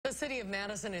city of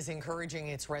Madison is encouraging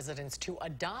its residents to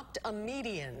adopt a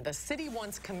median. The city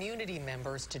wants community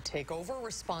members to take over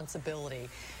responsibility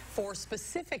for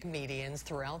specific medians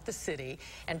throughout the city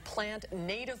and plant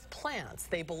native plants.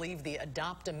 They believe the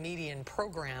Adopt a Median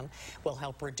program will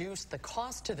help reduce the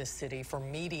cost to the city for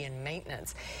median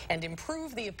maintenance and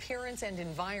improve the appearance and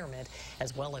environment,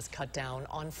 as well as cut down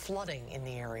on flooding in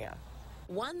the area.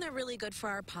 One, they're really good for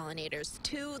our pollinators.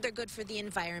 Two, they're good for the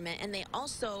environment, and they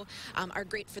also are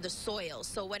great for the soil.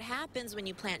 So what happens when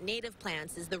you plant native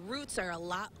plants is the roots are a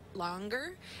lot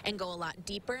longer and go a lot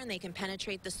deeper, and they can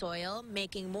penetrate the soil,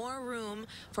 making more room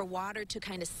for water to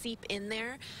kind of seep in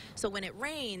there. So when it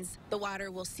rains, the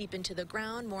water will seep into the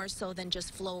ground more so than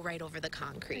just flow right over the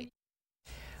concrete.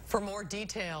 For more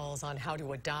details on how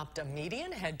to adopt a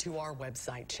median, head to our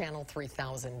website,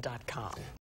 channel3000.com.